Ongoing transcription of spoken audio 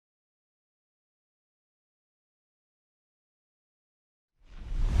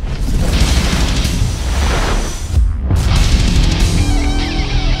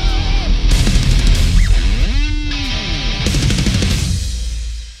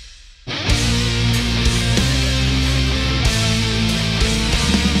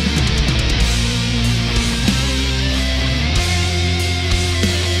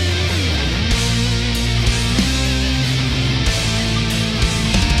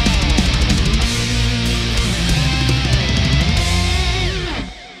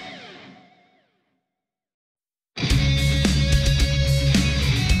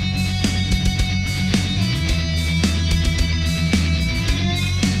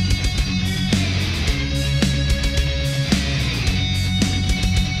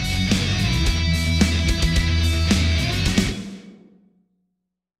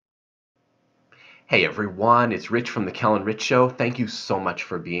Hey everyone, it's Rich from the KEL-n-RICH Show. Thank you so much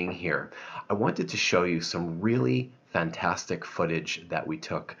for being here. I wanted to show you some really fantastic footage that we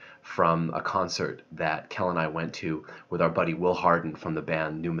took from a concert that Kel and I went to with our buddy Will Harden from the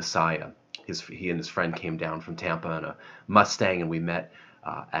band New Messiah. He and his friend came down from Tampa in a Mustang, and we met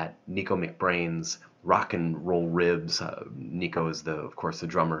at Nico McBrain's Rock and Roll Ribs. Nico is, of course, the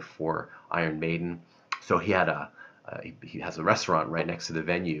drummer for Iron Maiden. So he has a restaurant right next to the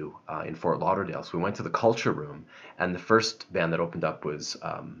venue in Fort Lauderdale. So we went to the Culture Room, and the first band that opened up was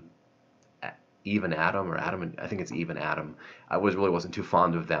Eve & Adam, or Adam and I think it's Eve & Adam. I really wasn't too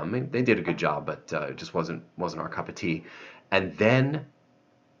fond of them. I mean, they did a good job, but it just wasn't our cup of tea. And then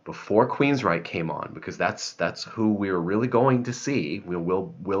before Queensryche came on, because that's who we were really going to see.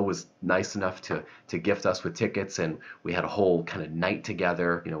 Will was nice enough to gift us with tickets, and we had a whole kind of night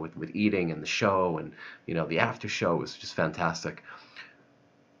together, with eating and the show, and the after show was just fantastic.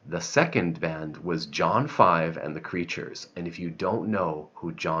 The second band was John5 and the Creatures, and if you don't know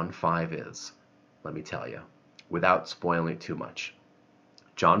who John5 is, let me tell you, without spoiling it too much.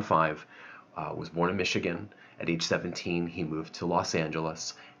 John5 was born in Michigan. At age 17, he moved to Los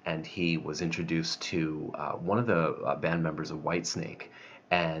Angeles, and he was introduced to one of the band members of Whitesnake,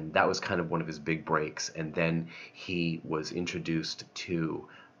 and that was kind of one of his big breaks. And then he was introduced to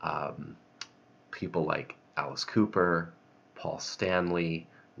people like Alice Cooper, Paul Stanley,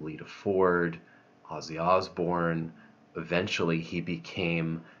 Lita Ford, Ozzy Osbourne. Eventually, he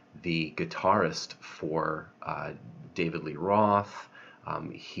became the guitarist for David Lee Roth.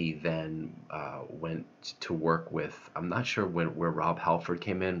 He then went to work with, I'm not sure where Rob Halford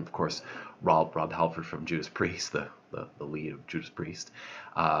came in. Of course, Rob Halford from Judas Priest, the lead of Judas Priest.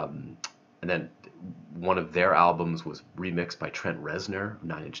 And then one of their albums was remixed by Trent Reznor of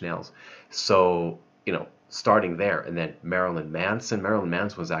Nine Inch Nails. So, starting there. And then Marilyn Manson. Marilyn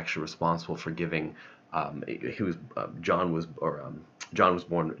Manson was actually responsible for giving, John was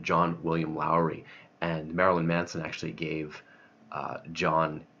born John William Lowry, and Marilyn Manson actually gave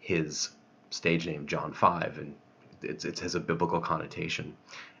John his stage name John5, and it has a biblical connotation.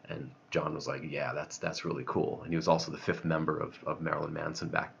 And John was like, yeah, that's really cool. And he was also the fifth member of Marilyn Manson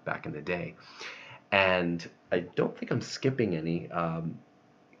back in the day. And I don't think I'm skipping any.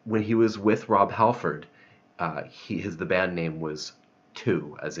 When he was with Rob Halford, the band name was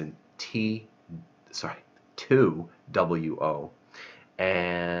Two, as in Two, W-O.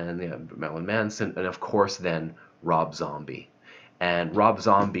 And Marilyn Manson, and of course then Rob Zombie. And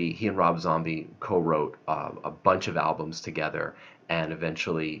he and Rob Zombie co-wrote a bunch of albums together, and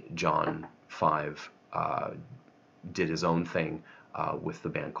eventually John5 did his own thing with the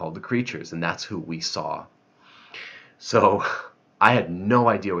band called The Creatures, and that's who we saw. So I had no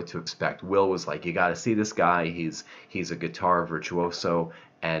idea what to expect. Will was like, you got to see this guy. He's a guitar virtuoso,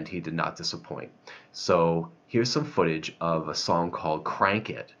 and he did not disappoint. So here's some footage of a song called Crank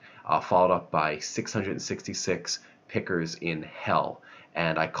It, followed up by 666 Pickers in Hell.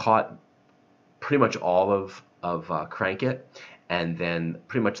 And I caught pretty much all of Crank It, and then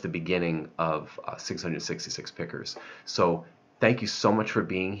pretty much the beginning of 666 Pickers. So thank you so much for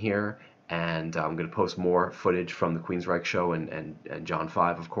being here, and I'm going to post more footage from the Queensryche show and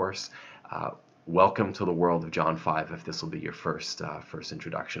John5, of course. Welcome to the world of John5, if this will be your first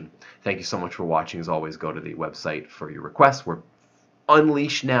introduction. Thank you so much for watching. As always, go to the website for your requests. We're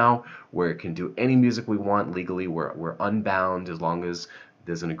unleashed now, where we can do any music we want legally. We're unbound, as long as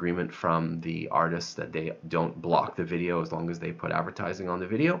there's an agreement from the artists that they don't block the video, as long as they put advertising on the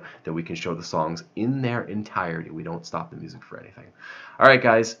video, that we can show the songs in their entirety. We don't stop the music for anything. All right,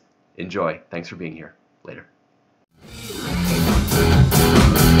 guys, enjoy. Thanks for being here. Later.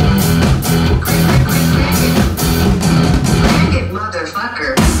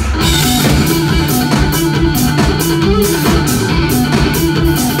 Motherfucker.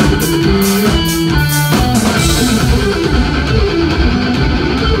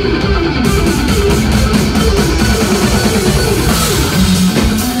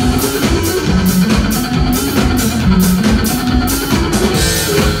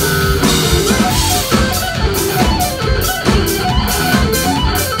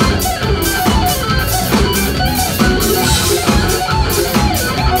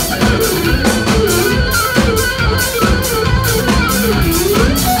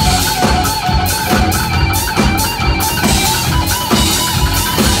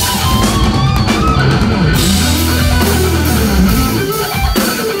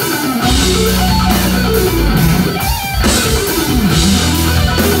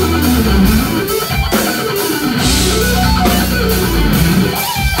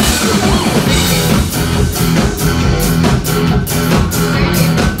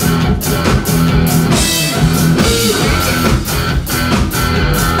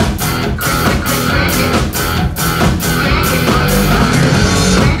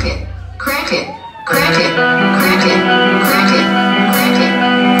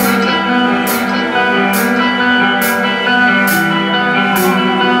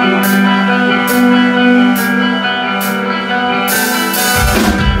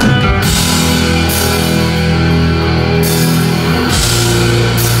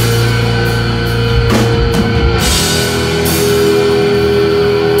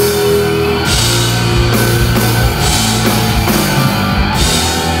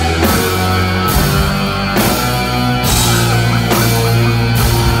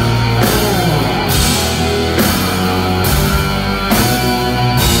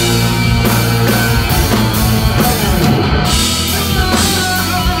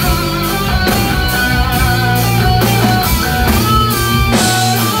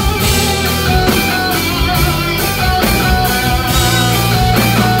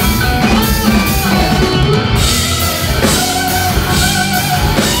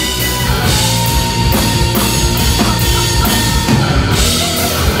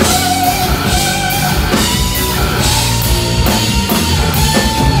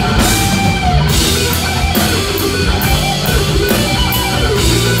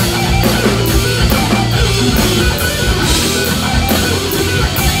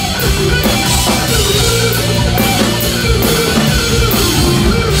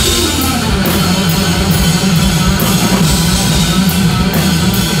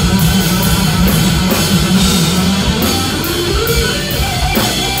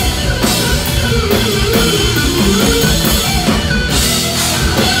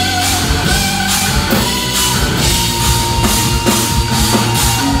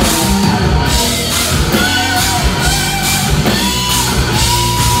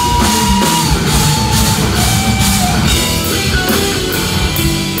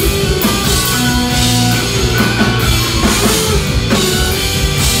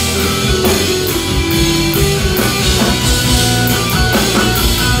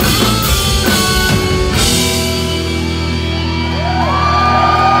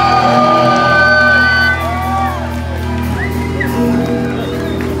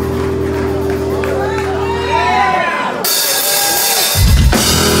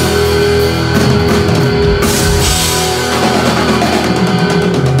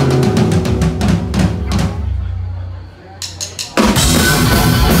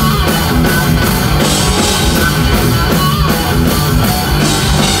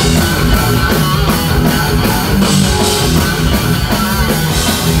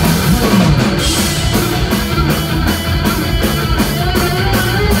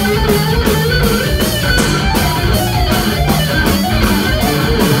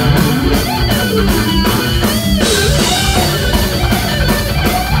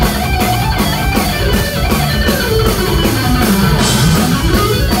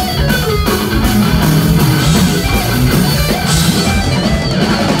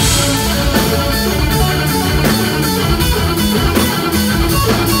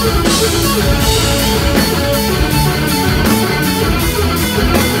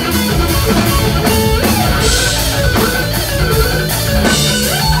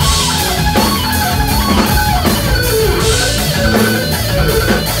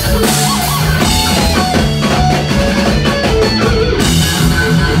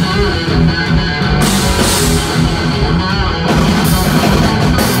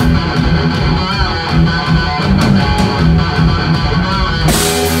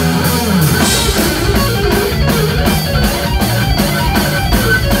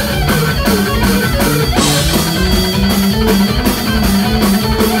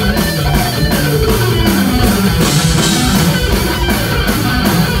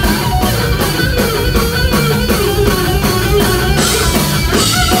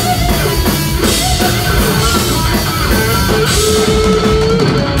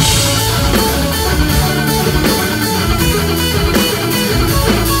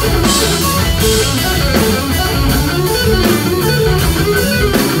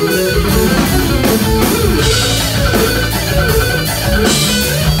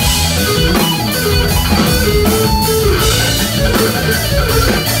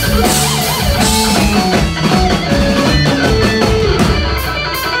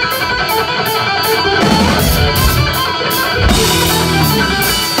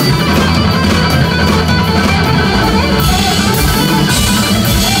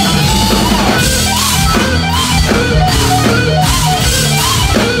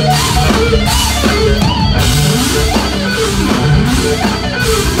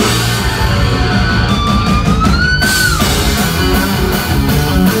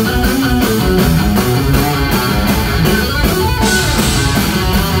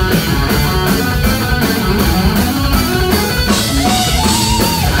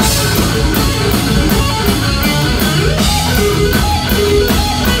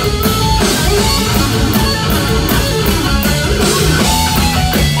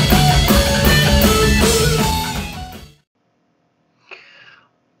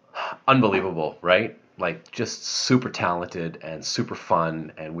 unbelievable, right? Like just super talented and super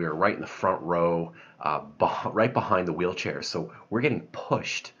fun, and we were right in the front row, right behind the wheelchairs. So we're getting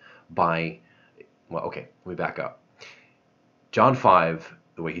pushed by, well, okay, let me back up. John5,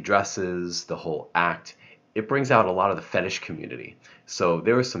 the way he dresses, the whole act, it brings out a lot of the fetish community. So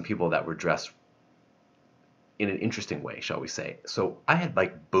there were some people that were dressed in an interesting way, shall we say. So I had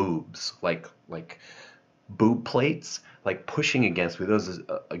like boobs, like boob plates, like pushing against me. There was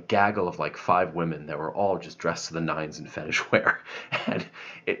a gaggle of like 5 women that were all just dressed to the nines in fetish wear. And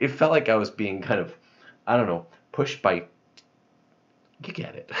it felt like I was being kind of, I don't know, pushed by, you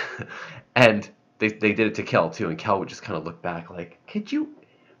get it. And they did it to Kel too, and Kel would just kind of look back like, could you,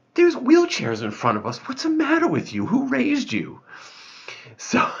 there's wheelchairs in front of us. What's the matter with you? Who raised you?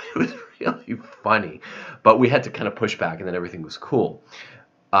 So it was really funny. But we had to kind of push back, and then everything was cool.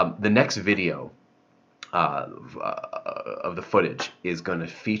 The next video of the footage is going to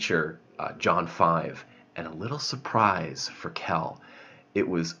feature John5, and a little surprise for Kel. It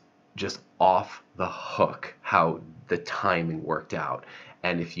was just off the hook how the timing worked out.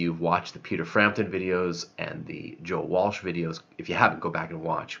 And if you've watched the Peter Frampton videos and the Joe Walsh videos, if you haven't, go back and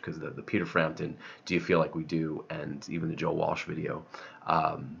watch, because the Peter Frampton, Do You Feel Like We Do, and even the Joe Walsh video,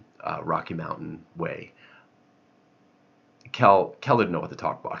 Rocky Mountain Way, Kel didn't know what the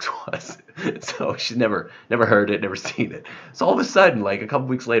talk box was, so she's never heard it, never seen it. So all of a sudden, like a couple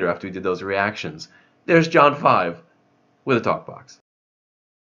weeks later, after we did those reactions, there's John5 with a talk box,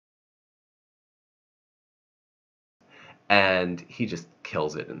 and he just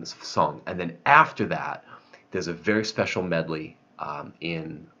kills it in this song. And then after that, there's a very special medley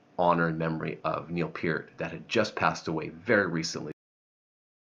in honor and memory of Neil Peart that had just passed away very recently.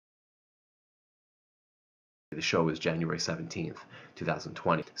 The show is January 17th,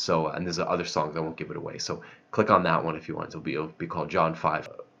 2020. So, and there's other songs, I won't give it away. So click on that one if you want. It'll be called John5,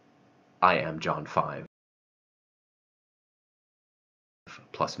 I Am John5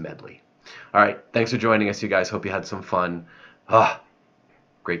 plus medley. All right, thanks for joining us, you guys. Hope you had some fun.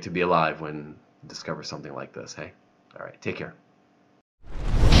 Great to be alive when you discover something like this, hey? All right, take care.